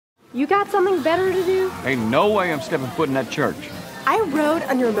You got something better to do? Ain't no way I'm stepping foot in that church. I rode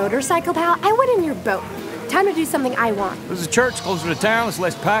on your motorcycle, pal. I went in your boat. Time to do something I want. There's a church closer to town. It's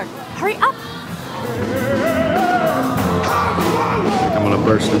less packed. Hurry up. I'm gonna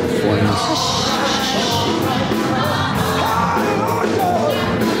burst into flames.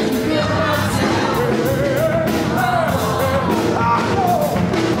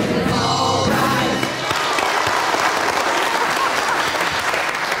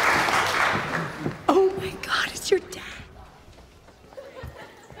 Oh my God, it's your dad.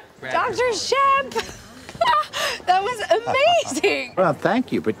 Dr. Shep. That was amazing. Well,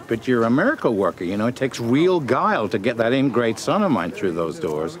 thank you, but you're a miracle worker. You know, it takes real guile to get that ingrate son of mine through those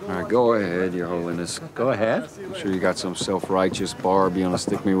doors. All right, go ahead, Your Holiness. Go ahead. I'm sure you got some self-righteous barb you want to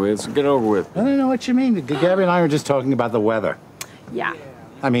stick me with, so get over with. I don't know what you mean. Gabby and I were just talking about the weather. Yeah.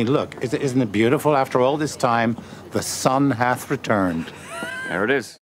 I mean, look, isn't it beautiful? After all this time, the sun hath returned. There it is.